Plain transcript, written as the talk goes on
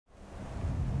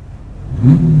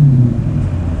You're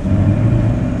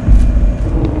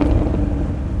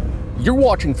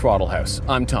watching Throttle House.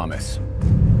 I'm Thomas.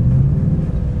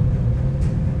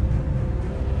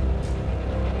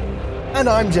 And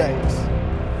I'm James.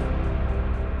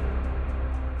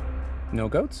 No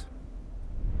goats?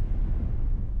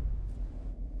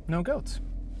 No goats.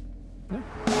 No.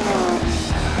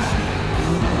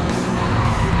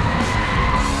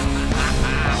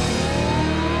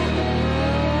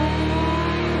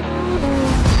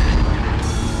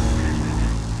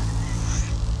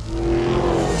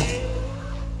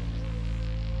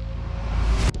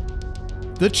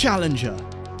 The Challenger,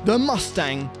 the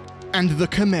Mustang, and the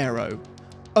Camaro.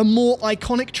 A more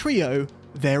iconic trio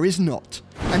there is not.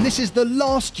 And this is the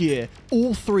last year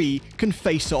all three can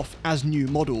face off as new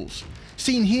models.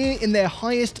 Seen here in their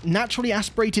highest naturally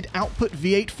aspirated output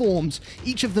V8 forms,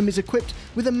 each of them is equipped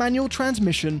with a manual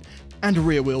transmission and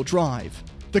rear-wheel drive.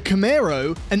 The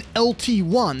Camaro, an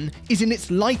LT1, is in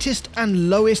its lightest and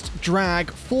lowest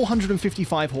drag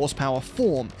 455 horsepower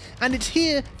form, and it's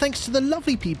here thanks to the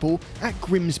lovely people at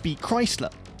Grimsby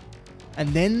Chrysler.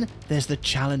 And then there's the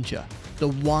Challenger, the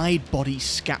wide-body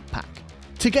Scat Pack.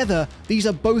 Together, these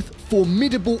are both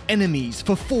formidable enemies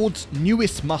for Ford's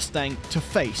newest Mustang to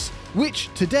face, which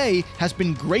today has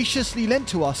been graciously lent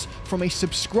to us from a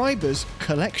subscriber's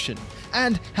collection,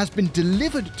 and has been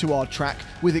delivered to our track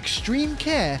with extreme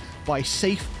care by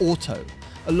Safe Auto,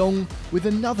 along with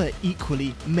another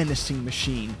equally menacing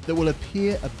machine that will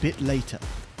appear a bit later.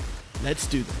 Let's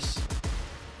do this.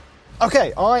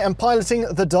 Okay, I am piloting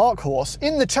the Dark Horse.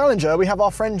 In the Challenger, we have our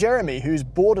friend Jeremy, who's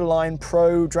borderline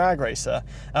pro drag racer.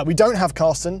 We don't have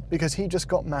Karston because he just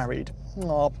got married.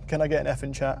 Oh, can I get an F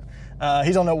in chat?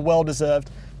 He's on a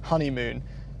well-deserved honeymoon.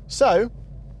 So,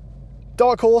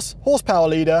 Dark Horse, horsepower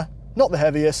leader, not the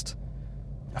heaviest.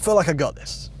 I feel like I got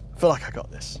this.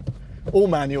 All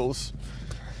manuals.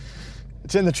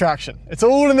 It's in the traction. It's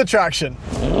all in the traction.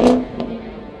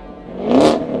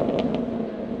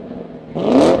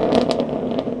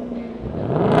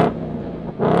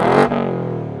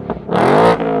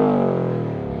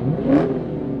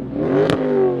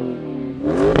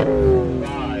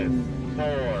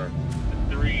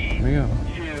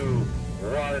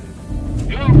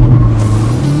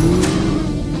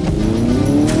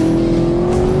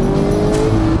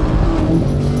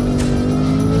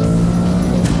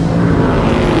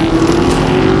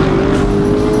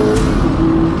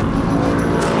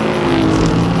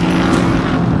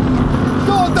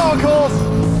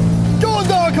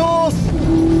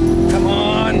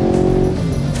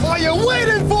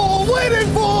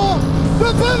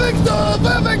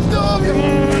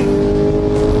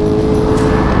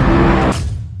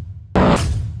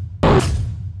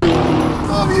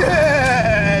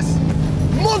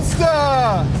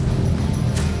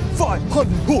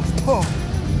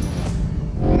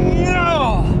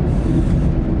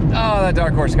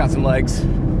 Dark Horse got some legs.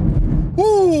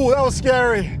 Ooh, that was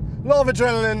scary. A lot of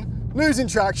adrenaline, losing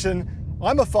traction.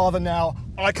 I'm a father now.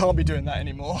 I can't be doing that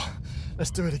anymore.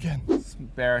 Let's do it again. It's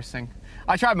embarrassing.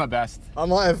 I tried my best. I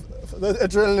might have, the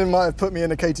adrenaline might have put me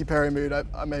in a Katy Perry mood.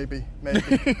 Maybe.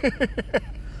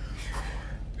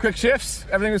 Quick shifts,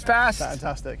 everything was fast.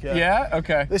 Fantastic, yeah. Yeah,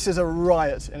 okay. This is a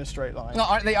riot in a straight line.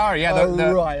 No, they are, yeah.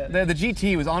 A riot. The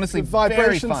GT was honestly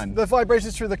very fun. The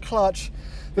vibrations through the clutch,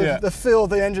 the feel of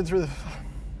the engine through the...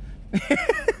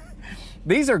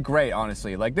 These are great,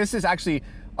 honestly. Like, this is actually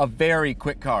a very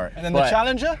quick car. And then the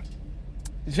Challenger?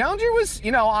 The Challenger was,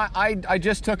 you know, I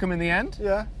just took him in the end.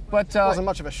 Yeah. But it wasn't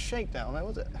much of a shakedown, though,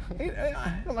 was it?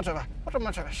 Not much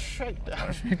of a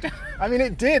shakedown. I mean,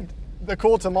 it did the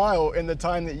quarter mile in the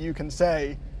time that you can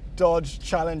say Dodge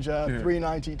Challenger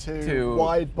 392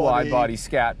 wide body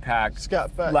Scat Pack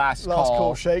last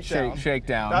call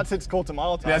shakedown. That's its quarter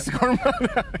mile time. That's the quarter mile.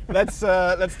 Let's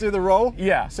do the roll.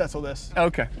 Yeah. Settle this.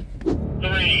 Okay. 3, 2,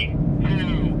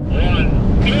 1,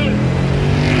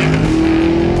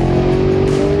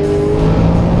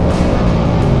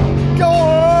 go! Go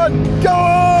on! Go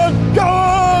on! Go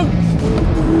on!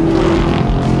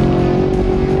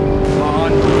 Come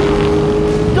on.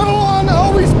 Go on!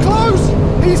 Oh, he's close!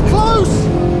 He's close!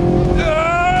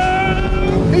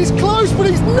 He's close, but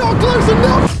he's not close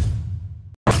enough!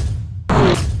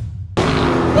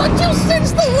 But you cinch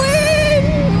the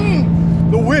win!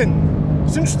 The win!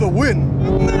 Cinch the win!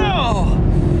 No!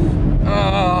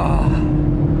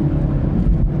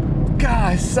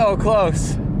 God, so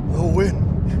close. The win.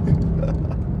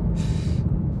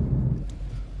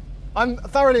 I'm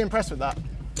thoroughly impressed with that.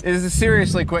 It is a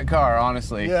seriously quick car,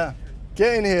 honestly. Yeah.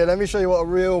 Get in here, let me show you what a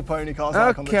real pony car's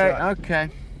like on the track. Okay.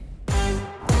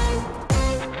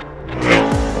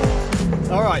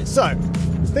 All right, so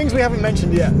things we haven't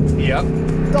mentioned yet. Yep.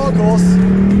 Dark Horse,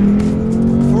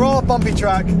 for our bumpy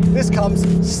track, this comes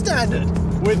standard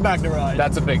with MagneRide.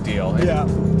 That's a big deal. Yeah.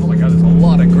 Oh my god, there's a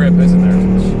lot of grip, isn't there?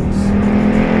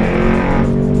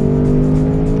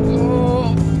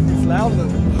 Oh. It's louder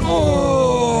than...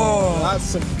 Oh. That's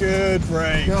some good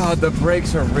brakes. God, the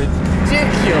brakes are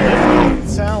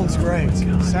ridiculous. Sounds great.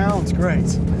 Sounds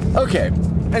great. Okay,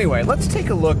 anyway, let's take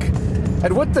a look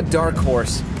at what the Dark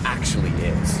Horse actually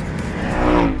is.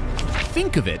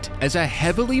 Think of it as a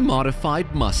heavily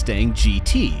modified Mustang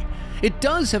GT. It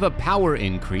does have a power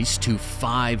increase to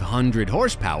 500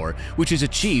 horsepower, which is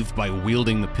achieved by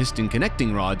wielding the piston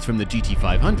connecting rods from the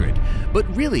GT500. But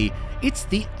really, it's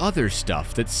the other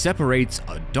stuff that separates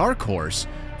a Dark Horse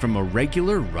from a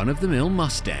regular run-of-the-mill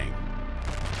Mustang.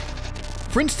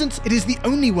 For instance, it is the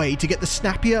only way to get the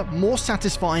snappier, more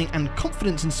satisfying and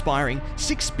confidence-inspiring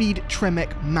 6-speed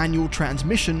Tremec manual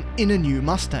transmission in a new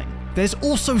Mustang. There's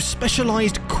also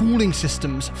specialized cooling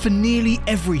systems for nearly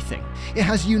everything. It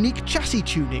has unique chassis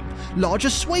tuning, larger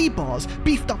sway bars,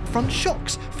 beefed up front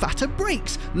shocks, fatter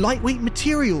brakes, lightweight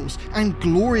materials, and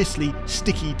gloriously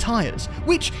sticky tires,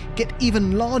 which get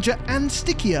even larger and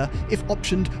stickier if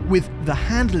optioned with the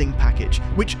handling package,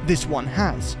 which this one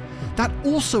has. That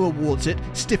also awards it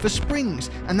stiffer springs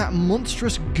and that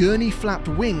monstrous gurney-flapped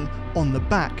wing on the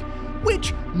back,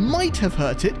 which might have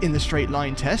hurt it in the straight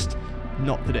line test.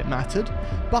 Not that it mattered,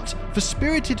 but for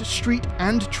spirited street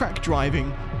and track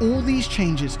driving, all these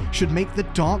changes should make the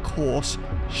Dark Horse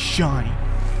shine.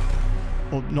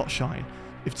 Or not shine,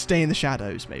 if stay in the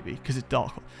shadows maybe, because it's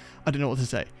dark. I don't know what to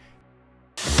say.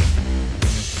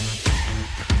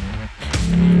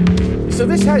 So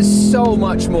this has so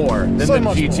much more than So the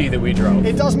much GT more. that we drove.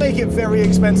 It does make it very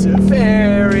expensive.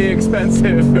 Very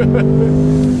expensive.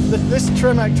 This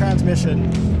Tremec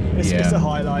transmission, it's Yeah. a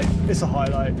highlight. It's a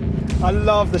highlight. I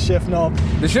love the shift knob.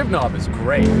 The shift knob is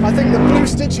great. I think the blue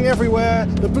stitching everywhere,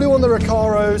 the blue on the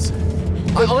Recaros.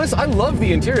 Honestly, I love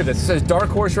the interior of this. It says Dark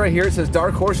Horse right here. It says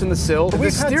Dark Horse in the sill. The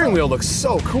we've had steering time- wheel looks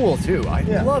so cool too. I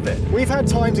love it. We've had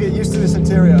time to get used to this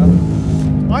interior.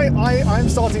 I'm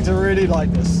starting to really like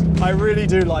this. I really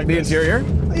do like The this. interior?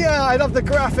 Yeah, I love the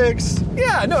graphics,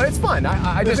 Yeah, no, it's fine.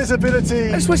 I the just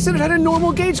visibility. wish that it had a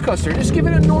normal gauge cluster. Just give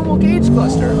it a normal gauge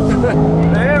cluster.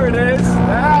 There it is.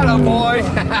 Attaboy.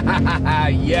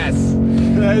 Yes.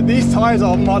 These tires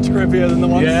are much grippier than the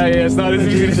ones. Yeah, it's not as in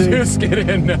the easy to GT. just get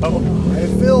in, no. It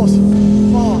feels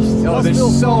fast. Oh, It there's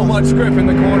feels so fast. much grip in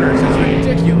the corners. It's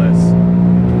ridiculous.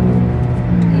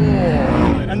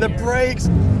 And the brakes.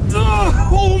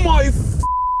 Oh my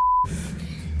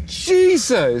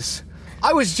Jesus!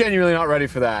 I was genuinely not ready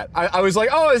for that. I was like,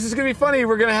 oh, this is gonna be funny.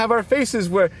 We're gonna have our faces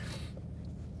where...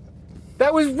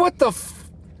 That was, what the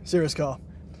Serious car.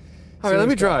 All right, let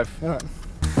me drive. All right.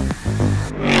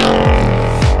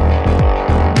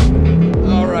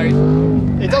 All right.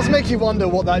 It does make you wonder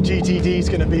what that GTD is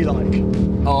going to be like.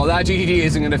 Oh, that GTD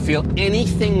isn't gonna feel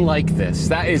anything like this.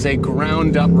 That is a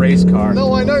ground up race car.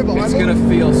 No, I know, but It's gonna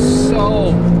feel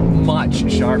so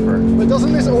much sharper. But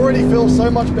doesn't this already feel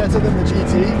so much better than the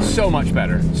GT? So much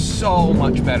better. So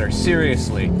much better.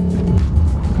 Seriously.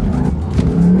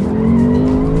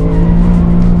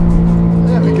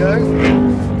 There we go.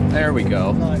 There we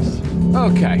go. Nice.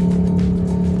 Okay.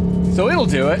 So it'll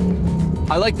do it.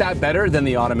 I like that better than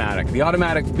the automatic. The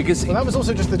automatic, because Well, that was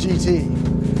also just the GT.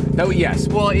 yes,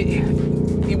 well,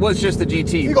 it was just the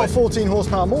GT. You got but 14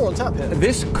 horsepower more on tap here.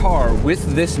 this car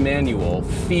with this manual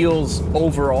feels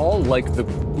overall like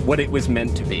what it was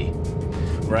meant to be,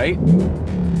 right?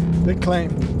 Big claim.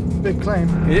 Big claim.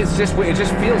 It just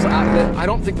feels. I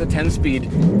don't think the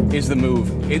 10-speed is the move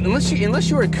unless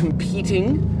you are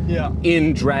competing Yeah.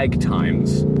 in drag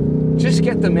times. Just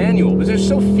get the manual because there's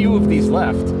so few of these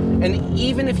left. And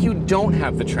even if you don't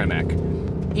have the Tremec,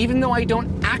 even though I don't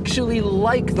actually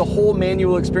like the whole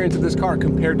manual experience of this car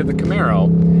compared to the Camaro,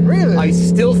 Really? I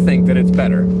still think that it's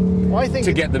better I think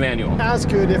to it's get the manual. as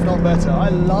good, if not better. I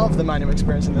love the manual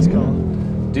experience in this car.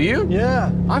 Do you?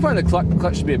 Yeah. I find the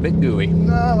clutch to be a bit gooey.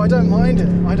 No, I don't mind it.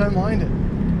 I don't mind it.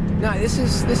 No, this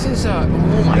is oh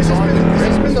my This god.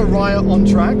 has been the riot on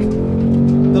track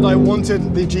that I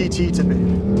wanted the GT to be.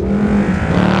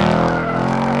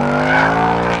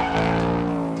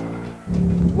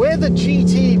 Where the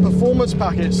GT performance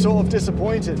package sort of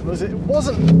disappointed was it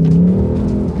wasn't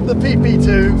the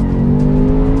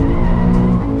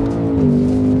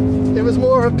PP2. It was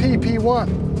more of a PP1.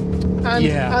 And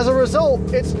Yeah. as a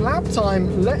result, its lap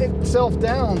time let itself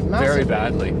down massively. Very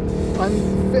badly.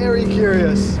 I'm very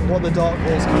curious what the Dark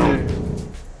Horse can do.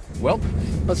 Well,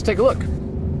 let's take a look.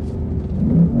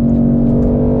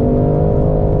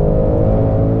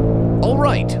 All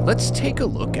Alright, let's take a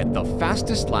look at the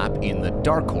fastest lap in the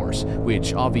Dark Horse,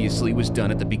 which obviously was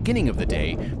done at the beginning of the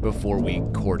day before we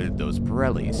corded those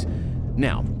Pirellis.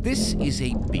 Now, this is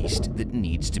a beast that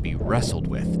needs to be wrestled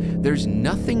with. There's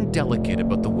nothing delicate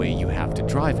about the way you have to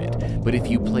drive it, but if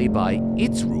you play by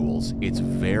its rules, it's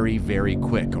very, very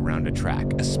quick around a track,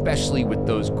 especially with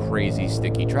those crazy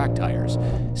sticky track tires.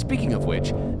 Speaking of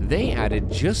which, they added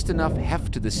just enough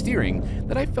heft to the steering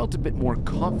that I felt a bit more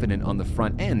confident on the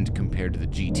front end compared to the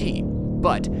GT.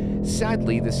 But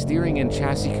sadly, the steering and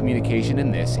chassis communication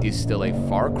in this is still a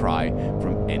far cry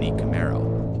from any Camaro.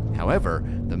 However,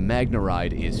 the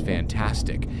Magnaride is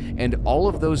fantastic, and all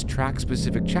of those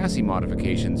track-specific chassis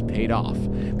modifications paid off,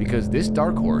 because this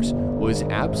Dark Horse was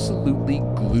absolutely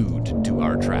glued to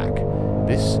our track.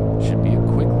 This should be a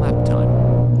quick lap time.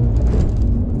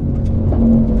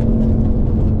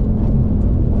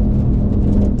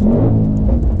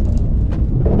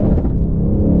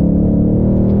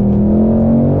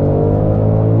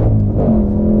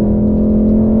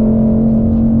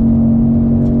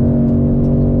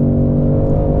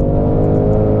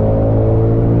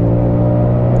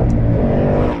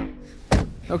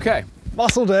 Okay.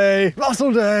 Muscle day,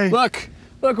 muscle day. Look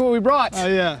what we brought. Oh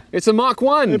yeah. It's a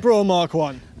Mach1. They brought a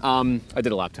Mach1. I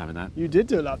did a lap time in that. You did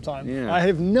do a lap time. Yeah. I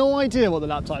have no idea what the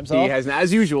lap times are. He has,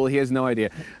 as usual, he has no idea.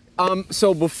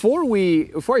 So before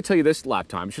I tell you this lap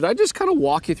time, should I just kind of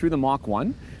walk you through the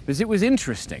Mach1? Because it was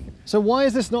interesting. So why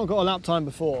has this not got a lap time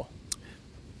before?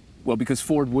 Well, because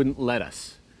Ford wouldn't let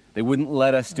us. They wouldn't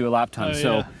let us do a lap time. Oh,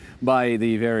 So yeah. by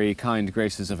the very kind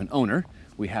graces of an owner,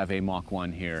 we have a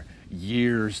Mach1 here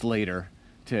years later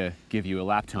to give you a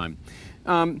lap time.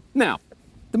 Now,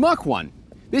 the Mach1,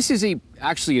 this is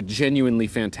actually a genuinely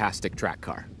fantastic track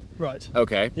car. Right.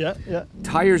 Okay. Yeah, yeah.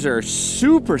 Tires are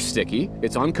super sticky.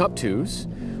 It's on Cup 2s,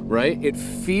 right? It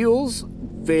feels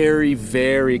very,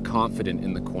 very confident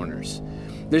in the corners.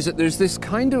 There's this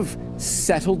kind of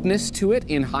settledness to it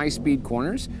in high-speed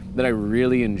corners that I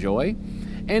really enjoy.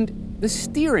 And the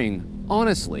steering,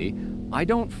 honestly, I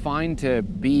don't find to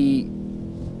be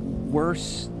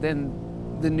worse than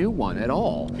the new one at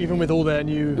all. Even with all their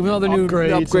new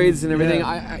upgrades and everything,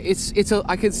 yeah.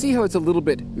 I can see how it's a little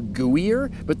bit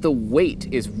gooier, but the weight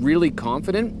is really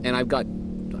confident, and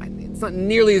it's not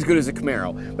nearly as good as a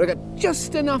Camaro, but I got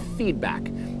just enough feedback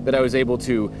that I was able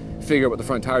to figure out what the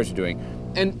front tires are doing.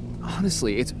 And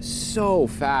honestly, it's so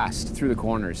fast through the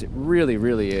corners. It really,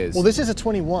 really is. Well, this is a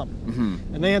 21,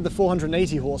 and they had the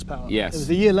 480 horsepower. Yes. It was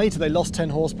a year later they lost 10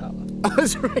 horsepower.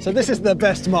 That's right. So this is the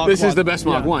best Mach1. This is the best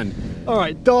Mach1. All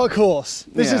right, Dark Horse.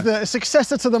 This Yeah. is the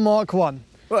successor to the Mach1.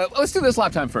 Well, let's do this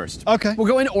lap time first. Okay. We'll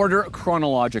go in order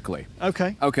chronologically.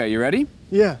 Okay. Okay, you ready?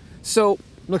 Yeah. So,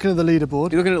 Looking at the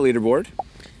leaderboard. you're looking at the leaderboard.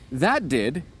 That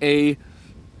did a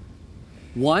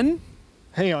 1.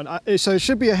 Hang on. So it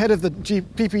should be ahead of the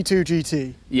PP2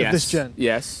 GT of this gen.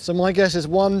 Yes. So my guess is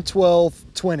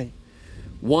 1:12:20.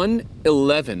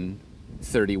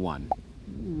 1:11:31.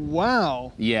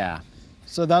 Wow. Yeah.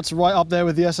 So that's right up there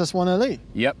with the SS1 LE.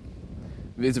 Yep.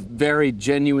 It's a very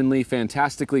genuinely,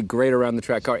 fantastically great around the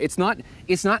track car. It's not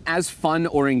as fun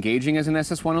or engaging as an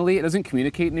SS1 LE. It doesn't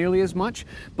communicate nearly as much,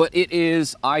 but it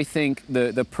is, I think,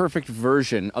 the perfect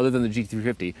version, other than the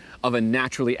GT350, of a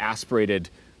naturally aspirated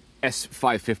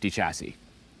S550 chassis.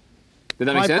 Did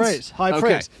that make sense? High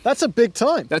praise. That's a big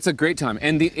time. That's a great time,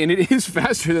 and it is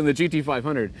faster than the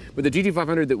GT500. But the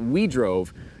GT500 that we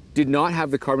drove did not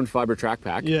have the carbon fiber track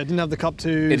pack. Yeah, it didn't have the Cup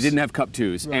 2s. It didn't have Cup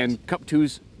 2s, Right. and Cup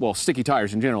 2s, well, sticky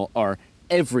tires in general, are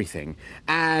everything,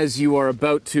 as you are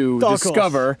about to Dark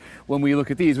discover when we look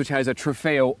at these, which has a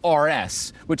Trofeo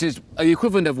RS, which is the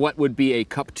equivalent of what would be a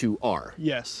Cup 2R.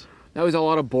 Yes. That was a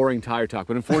lot of boring tire talk,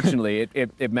 but unfortunately,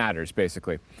 it matters,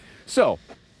 basically. So,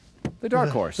 the Dark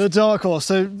Horse. The Dark Horse.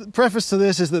 So the preface to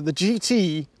this is that the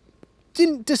GT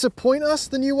didn't disappoint us,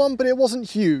 the new one, but it wasn't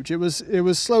huge. It was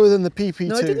slower than the PP2.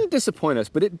 No, it didn't disappoint us,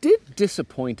 but it did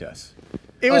disappoint us.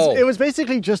 It was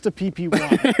basically just a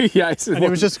PP1. Yes. And it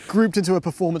was just grouped into a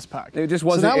performance pack. It just So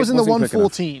wasn't. that was it in the wasn't quick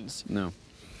enough. 114s. No.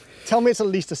 Tell me it's at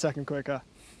least a second quicker.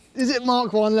 Is it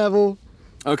Mach1 level?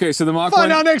 Okay, so the Mach1.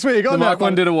 Find out next week. The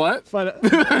Mach1 did a what? Find out.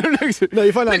 No,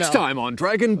 you find out next now. time on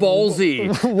Dragon Ball Z.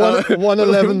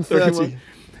 1:11:30.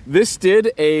 This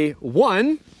did a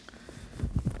 1:10.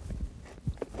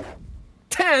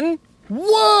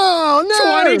 Whoa,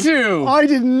 no! 22. I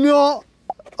did not.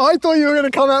 I thought you were going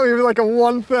to come out with like a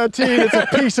 113. It's a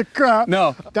piece of crap.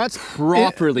 No, That's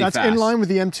properly That's fast. in line with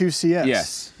the M2 CS.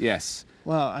 Yes, yes.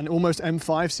 Wow, and almost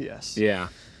M5 CS. Yeah.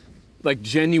 Like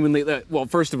genuinely, well,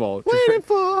 first of all, Waiting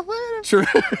for.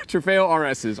 Trofeo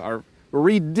RSs are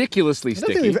ridiculously I don't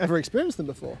sticky. think we've ever experienced them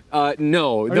before.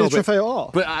 No, Only no. the Trofeo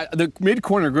R. But the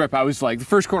mid-corner grip, I was like, the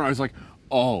first corner, I was like,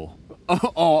 oh,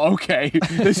 okay,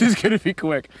 this is gonna be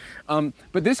quick.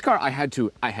 But this car, I had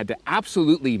to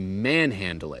absolutely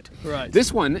manhandle it. Right.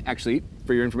 This one, actually,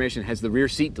 for your information, has the rear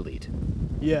seat delete.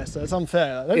 Yes, that's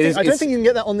unfair. I Is- don't it's- think you can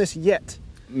get that on this yet.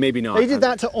 Maybe not. They did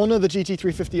that to honour the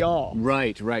GT350R.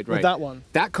 Right. With that one.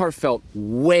 That car felt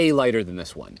way lighter than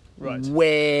this one. Right.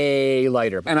 Way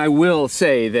lighter. And I will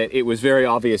say that it was very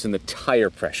obvious in the tire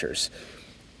pressures.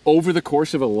 Over the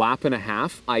course of a lap and a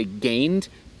half, I gained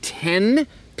 10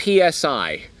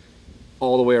 PSI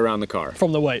all the way around the car.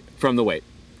 From the weight. From the weight.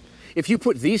 If you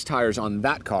put these tires on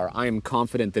that car, I am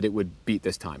confident that it would beat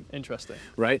this time. Interesting.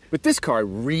 Right? But this car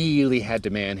really had to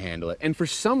manhandle it. And for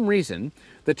some reason,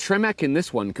 the Tremec in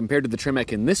this one compared to the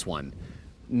Tremec in this one,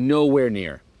 nowhere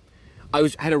near. I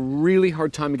had a really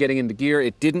hard time getting into gear.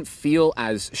 It didn't feel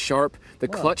as sharp. The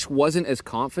clutch wasn't as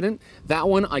confident. That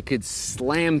one I could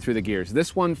slam through the gears.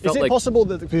 This one felt Is it like... possible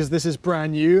that because this is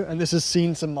brand new and this has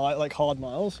seen some like hard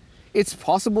miles? It's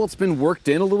possible it's been worked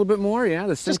in a little bit more, yeah.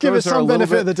 The Just give it synchros are a some little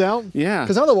benefit of the bit- doubt. Yeah.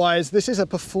 Because otherwise, this is a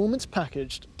performance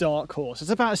packaged Dark Horse. It's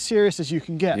about as serious as you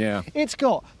can get. Yeah. It's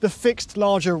got the fixed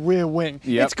larger rear wing.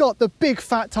 Yep. It's got the big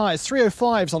fat tyres,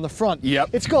 305s on the front. Yep.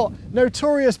 It's got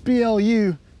notorious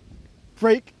BLU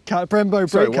Brembo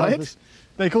Sorry, brake what? calipers.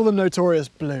 They call them Notorious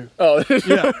Blue. Oh,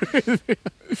 Yeah.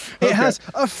 It has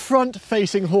a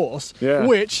front-facing horse, Yeah.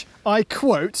 which, I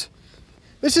quote,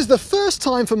 "This is the first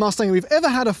time for Mustang we've ever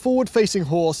had a forward-facing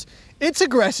horse. It's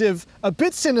aggressive, a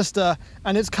bit sinister,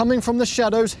 and it's coming from the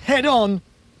shadows head-on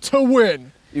to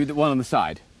win." the one on the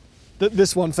side.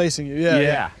 This one facing you, yeah.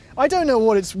 Yeah. I don't know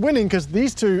what it's winning because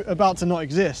these two are about to not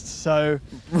exist, so...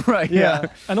 Right, Yeah,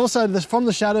 and also this from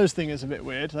the shadows thing is a bit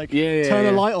weird. Like, Yeah, turn a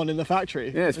yeah. light on in the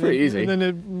factory. Yeah, it's pretty and easy. And then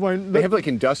it won't They look. have like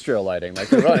industrial lighting, like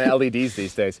they're running LEDs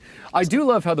these days. I do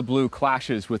love how the blue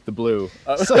clashes with the blue.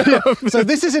 So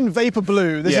this is in Vapor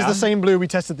Blue. This is Yeah. the same blue we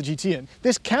tested the GT in.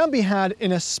 This can be had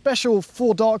in a special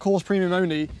for Dark Horse Premium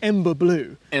only Ember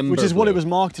Blue, Ember which is what blue. it was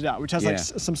marketed at, which has like Yeah.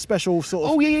 some special sort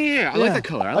of. Oh yeah. I like that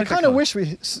color. I like that kind of color. wish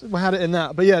we had it in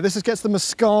that, but yeah, this gets the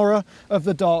mascara of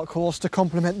the Dark Horse to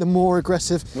complement the more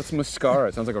aggressive. What's mascara?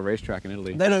 It sounds like a racetrack in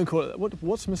Italy. They don't call it.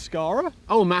 What's mascara?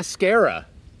 Oh, mascara.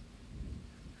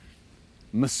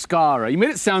 Mascara. You made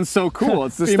it sound so cool.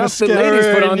 It's the Be stuff that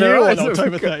ladies put on their eyes. on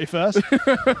October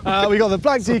 31st. We got the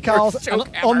black decals, Joke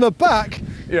and on the back,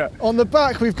 Yeah. on the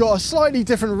back we've got a slightly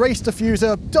different race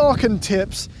diffuser, darkened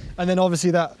tips, and then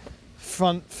obviously that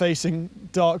front-facing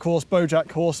Dark Horse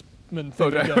Bojack Horseman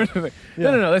thing. again.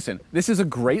 No, listen. This is a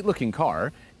great looking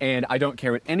car, and I don't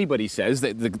care what anybody says,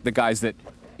 that the guys that...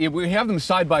 Yeah, we have them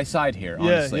side by side here,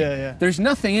 honestly. yeah. There's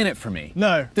nothing in it for me.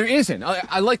 No. There isn't.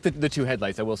 I like the two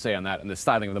headlights, I will say on that, and the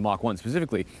styling of the Mach1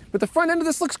 specifically. But the front end of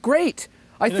this looks great.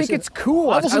 I think it's cool.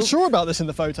 I wasn't sure about this in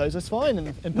the photos. It's fine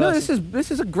in person. No, this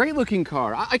is a great looking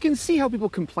car. I can see how people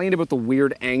complain about the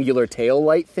weird angular tail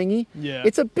light thingy. Yeah.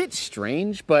 It's a bit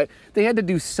strange, but they had to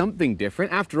do something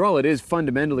different. After all, it is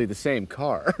fundamentally the same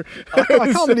car.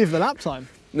 I can't believe the lap time.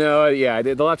 No, yeah,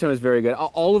 the lap time is very good.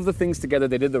 All of the things together,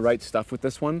 they did the right stuff with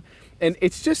this one. And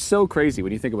it's just so crazy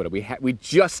when you think about it. We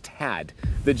just had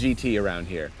the GT around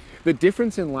here. The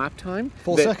difference in lap time,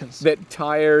 4 seconds. that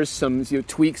tires, some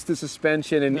tweaks to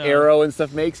suspension and aero and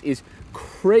stuff makes is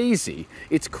crazy.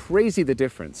 It's crazy the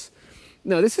difference.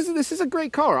 No, this is a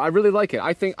great car. I really like it.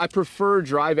 I think I prefer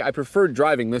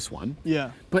driving this one.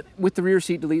 Yeah. But with the rear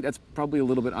seat delete, that's probably a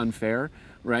little bit unfair,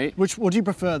 right? What do you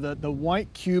prefer, the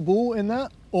white cue ball in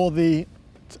that, or the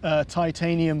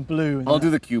titanium blue in I'll that? do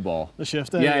the cue ball. The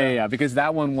shifter? Yeah, because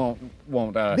that one won't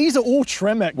These are all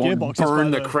Tremec won't gearboxes. by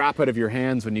burn the the way. crap out of your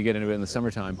hands when you get into it in the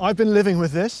summertime. I've been living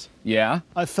with this. Yeah?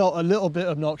 I felt a little bit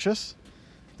obnoxious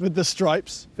with the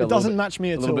stripes. Felt a It little doesn't bit- match me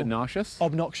at A all. little bit nauseous?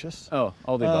 Obnoxious. Oh,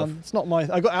 all the above. It's not my.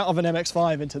 I got out of an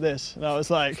MX-5 into this, and I was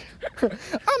like,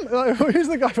 "Who's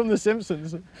the guy from The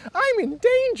Simpsons? I'm in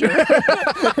danger."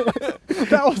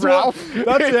 That was Ralph?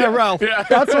 Ralph. Yeah.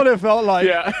 That's what it felt like.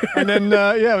 Yeah. And then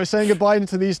we're saying goodbye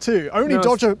to these two. Only No,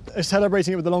 Dodger is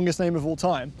celebrating it with the longest name of all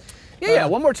time. Yeah,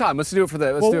 one more time. Let's do it for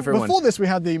the. Let's do it for everyone. Before this, we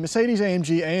had the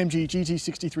Mercedes-AMG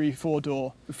GT63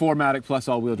 4-door. 4MATIC plus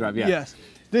all-wheel drive. Yeah. Yes.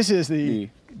 This is the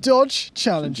Dodge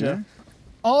Challenger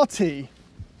RT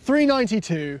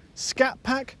 392 Scat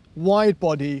Pack Wide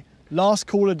Body Last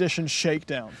Call Edition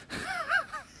Shakedown.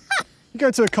 You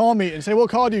go to a car meet and say, "What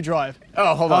car do you drive?"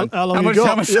 Oh, hold on. How long How you much- got?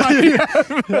 how much time do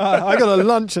you I got a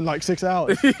lunch in like 6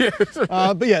 hours.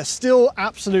 But yeah, still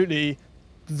absolutely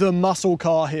the muscle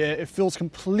car here. It feels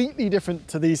completely different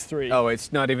to these three. Oh,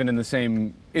 it's not even in the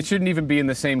same, it shouldn't even be in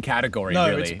the same category, no,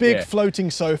 really. It's big floating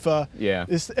sofa. Yeah.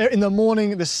 In the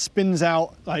morning, this spins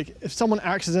out. Like, if someone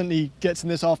accidentally gets in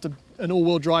this after an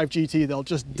all-wheel drive GT, they'll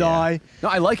just die. No,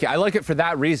 I like it. I like it for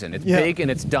that reason. It's big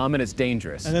and it's dumb and it's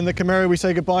dangerous. And then the Camaro we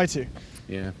say goodbye to.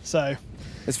 Yeah. So.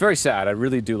 It's very sad. I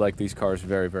really do like these cars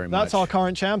very, very much. That's our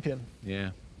current champion.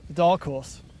 Yeah. The Dark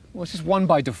Horse. Well, it's just one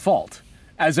by default,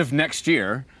 as of next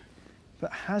year.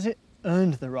 But has it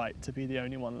earned the right to be the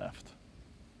only one left?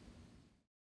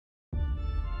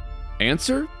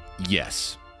 Answer: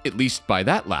 yes, at least by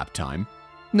that lap time.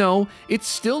 No, it's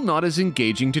still not as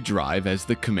engaging to drive as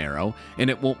the Camaro, and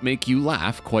it won't make you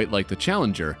laugh quite like the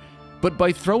Challenger. But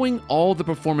by throwing all the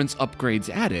performance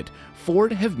upgrades at it,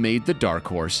 Ford have made the Dark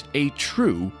Horse a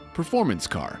true performance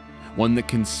car, one that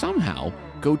can somehow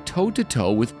go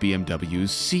toe-to-toe with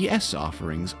BMW's CS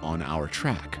offerings on our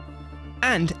track.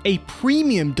 And a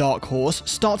premium Dark Horse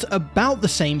starts at about the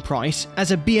same price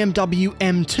as a BMW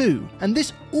M2, and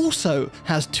this also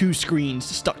has 2 screens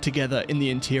stuck together in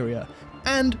the interior,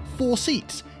 and 4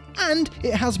 seats. And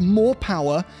it has more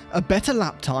power, a better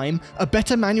lap time, a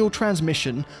better manual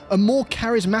transmission, a more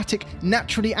charismatic,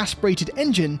 naturally aspirated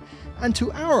engine, and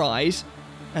to our eyes,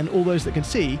 and all those that can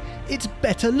see, it's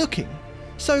better looking.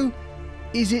 So,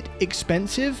 is it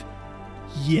expensive?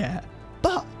 Yeah,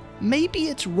 but maybe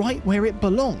it's right where it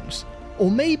belongs.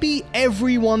 Or maybe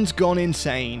everyone's gone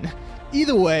insane.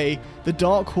 Either way, the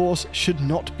Dark Horse should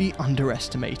not be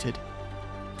underestimated.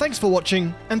 Thanks for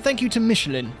watching, and thank you to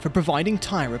Michelin for providing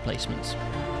tyre replacements.